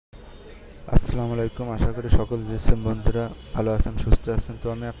আসসালামু আলাইকুম, আশা করি সকল জিএসএম বন্ধুরা ভালো আছেন, সুস্থ আছেন। তো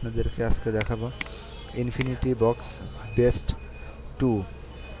আমি আপনাদেরকে আজকে দেখাবো ইনফিনিটি বক্স বেস্ট 2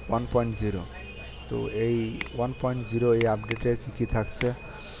 1.0। তো এই 1.0 এই আপডেটে কী থাকছে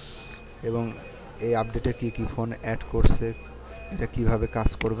এবং এই আপডেটে কী ফোন অ্যাড করছে, এটা কিভাবে কাজ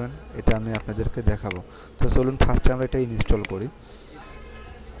করবেন, এটা আমি আপনাদেরকে দেখাবো। তো চলুন ফার্স্টে আমরা এটা ইনস্টল করি।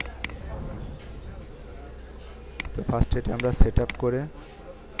 তো ফার্স্টে এটা আমরা সেট আপ করে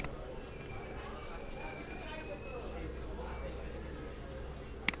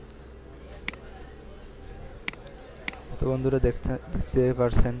তো বন্ধুরা দেখতে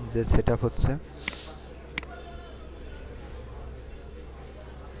পারছেন যে সেট আপ হচ্ছে।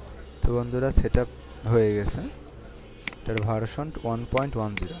 তো বন্ধুরা সেট আপ হয়ে গেছে, এটার ভার্সন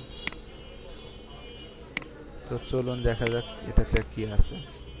 1.10। তো চলুন দেখা যাক এটাতে কি আছে।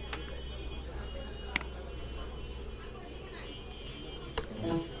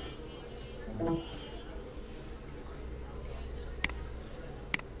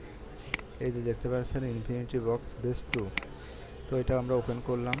 এই যে দেখতে পাচ্ছেন ইনফিনিটি বক্স বেস্ট 2। তো এটা আমরা ওপেন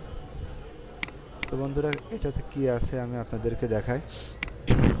করলাম। তো বন্ধুরা এটাতে কি আছে আমি আপনাদেরকে দেখাই।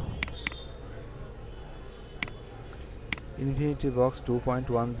 Infinity box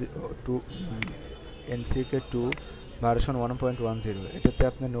 2.10 এনসিকে 2 version 1.10। এটাতে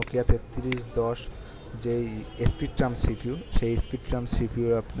আপনি নোকিয়া 3310 যেই স্পিড ট্রাম সিপিইউ, সেই স্পিড ট্রাম সিপিইউ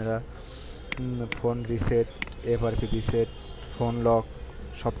আপনারা phone reset, FRP reset, phone lock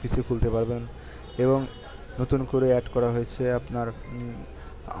সব কিছু খুলতে পারবেন। এবং নতুন করে অ্যাড করা হয়েছে আপনার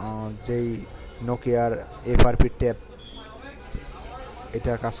যেই নোকিয়ার এফআরপি ট্যাব,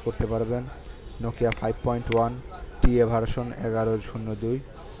 এটা কাজ করতে পারবেন। নোকিয়া 5.1 টিএ ভার্সন 1102,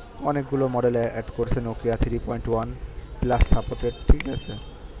 অনেকগুলো মডেল অ্যাড করছে। নোকিয়া 3.1 প্লাস সাপোর্টেড, ঠিক আছে।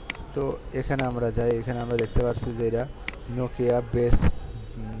 তো এখানে আমরা যাই, এখানে আমরা দেখতে পাচ্ছি যে এটা নোকিয়া বেস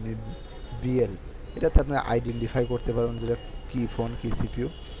বিএল। এটাতে আপনি আইডেন্টিফাই করতে পারবেন যেটা কী ফোন, কী সিপিইউ।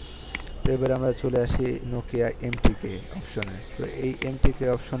 তো এবারে আমরা চলে আসি নোকিয়া এমটিকে অপশনে। তো এই এমটিকে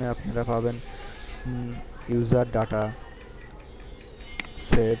অপশনে আপনারা পাবেন user data,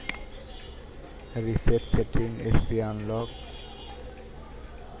 save, reset setting, SP unlock,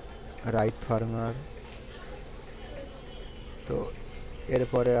 right farmer. তো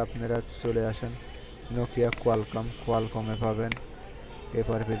এরপরে আপনারা চলে আসেন নোকিয়া কোয়ালকমে পাবেন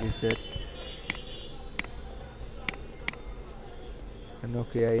FRP reset,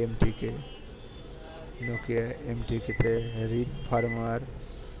 Nokia এমটিকেতে read farmer,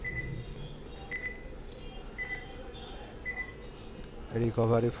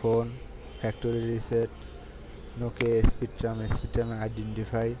 recovery phone, factory reset, Nokia স্পিডট্রামে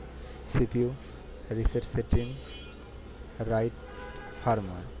identify, CPU, reset setting, right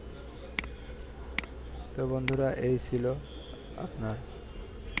farmer. তো বন্ধুরা এই ছিল আপনার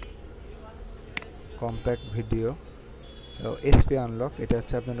কম্প্যাক্ট ভিডিও। এসপি আনলক, এটা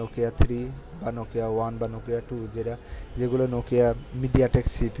হচ্ছে আপনার নোকিয়া 3 বা নোকিয়া 1 বা নোকিয়া 2, যেগুলো নোকিয়া মিডিয়াটেক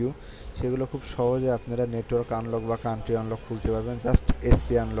সিপিইউ, সেগুলো খুব সহজে আপনারা নেটওয়ার্ক আনলক বা কান্ট্রি আনলক খুলতে পারবেন জাস্ট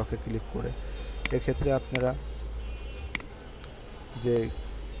এসপি আনলকে ক্লিক করে। এক্ষেত্রে আপনারা যে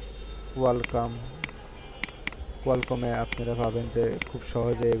কোয়ালকমে আপনারা পাবেন যে খুব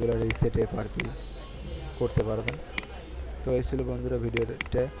সহজে এগুলো রিসেট এফআরপি করতে পারবেন। তো এই ছিল বন্ধুরা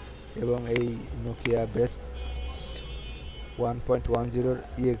ভিডিওটা। এবং এই নোকিয়া বেস্ট 1.10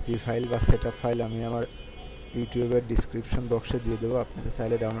 EXE ফাইল বা সেটআপ ফাইল আমি আমার ইউটিউবের ডিসক্রিপশন বক্সে দিয়ে দেবো, আপনারা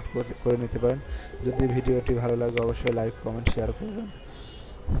চাইলে ডাউনলোড করে নিতে পারেন। যদি ভিডিওটি ভালো লাগে অবশ্যই লাইক, কমেন্ট, শেয়ার করবেন।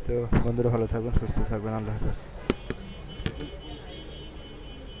 তো বন্ধুরা ভালো থাকবেন, সুস্থ থাকবেন, আল্লাহ হাফেজ।